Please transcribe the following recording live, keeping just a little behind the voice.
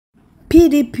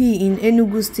PDP in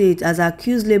Enugu State has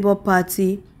accused Labour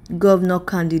Party governor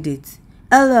candidate.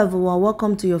 Hello everyone,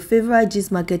 welcome to your favorite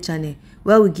gist market channel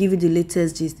where we give you the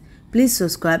latest gist. Please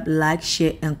subscribe, like,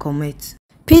 share and comment.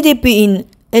 PDP in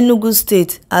Enugu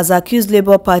State has accused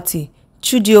Labour Party,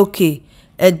 Chudioke,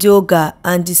 Edioga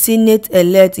and the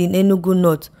Senate-elect in Enugu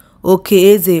North,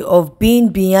 Okeeze, of being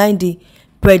behind the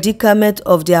predicament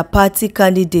of their party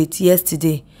candidate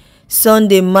yesterday,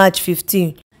 Sunday, March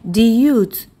 15. The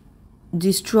youth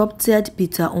disrupted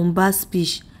Peter Umba's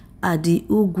speech at the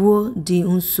Ugwo di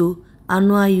Nso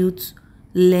annual youth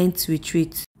Lent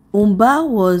retreat. Umba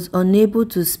was unable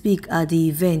to speak at the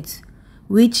event,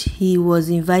 which he was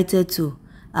invited to,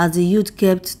 as the youth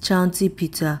kept chanting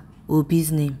Peter Obi's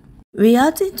name.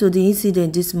 Reacting to the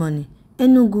incident this morning,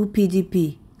 Enugu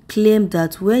PDP claimed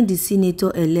that when the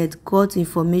senator-elect got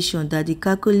information that the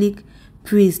Catholic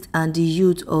priest and the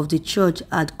youth of the church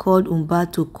had called Umba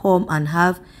to come and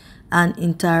have an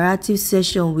interactive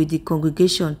session with the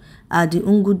congregation at the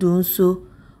Nso,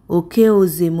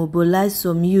 Okeeze mobilized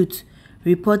some youth,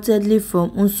 reportedly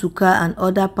from Nsukka and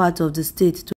other parts of the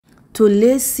state, to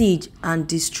lay siege and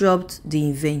disrupt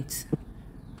the event.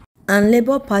 And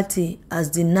Labour Party has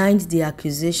denied the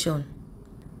accusation.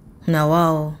 Now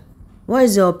wow, what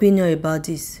is your opinion about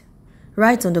this?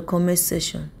 Write on the comment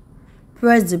section.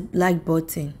 Press the like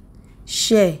button,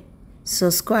 share,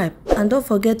 subscribe, and don't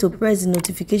forget to press the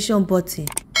notification button.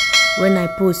 When I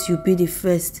post, you'll be the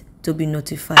first to be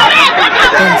notified.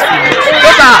 Thanks for watching.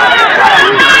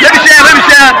 Let me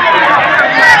share.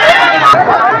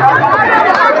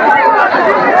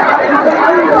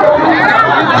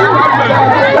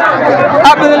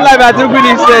 Happening live at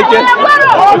Enugu State.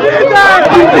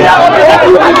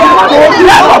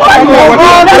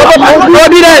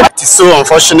 It is so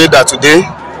unfortunate that today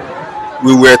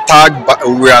we were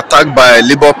attacked by a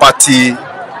Labour Party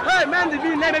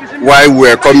while we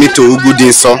were coming to Ugwu di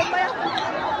Nso.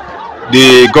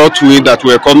 They got wind that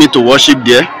we were coming to worship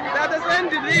there,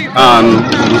 and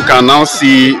you can now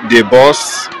see the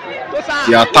boss.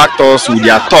 They attacked us with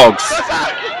their thugs.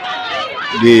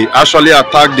 They actually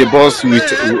attacked the boss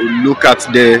with, look at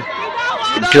the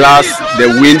glass, the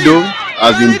window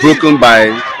has been broken by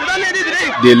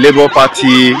the Labour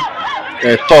Party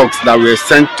thugs that were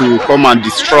sent to come and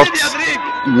disrupt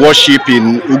worship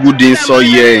in Ugwu di Nso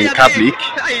here in Catholic.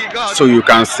 So you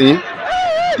can see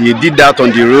they did that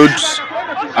on the roads,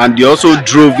 and they also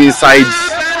drove inside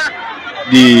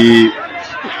the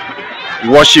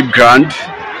worship ground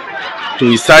to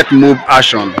incite mob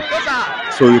action.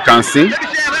 So you can see,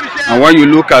 and when you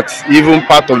look at even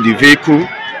part of the vehicle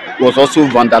was also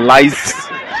vandalized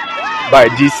by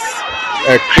these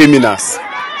criminals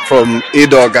from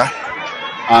Edioga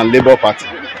and Labour Party.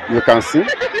 You can see,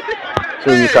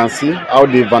 so you can see how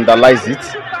they vandalized it.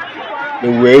 They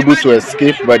were able to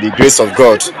escape by the grace of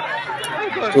God.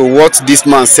 So what this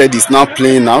man said is now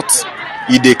playing out.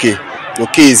 Ideke,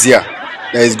 Okeeze,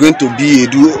 there is going to be a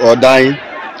do or die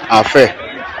affair.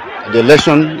 The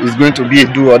election is going to be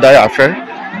a do or die affair.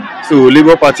 So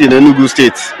Labour Party in Enugu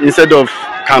State, instead of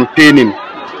campaigning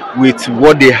with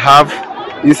what they have,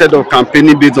 instead of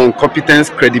campaigning based on competence,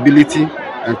 credibility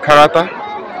and character,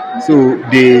 so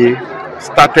they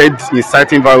started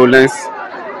inciting violence,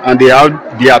 and they had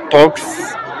their talks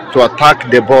to attack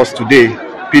the boss today,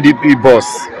 PDP boss.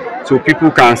 So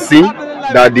people can see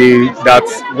that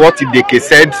what Ideke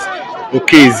said,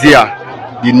 Okeeze,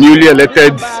 the newly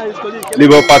elected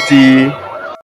Labour Party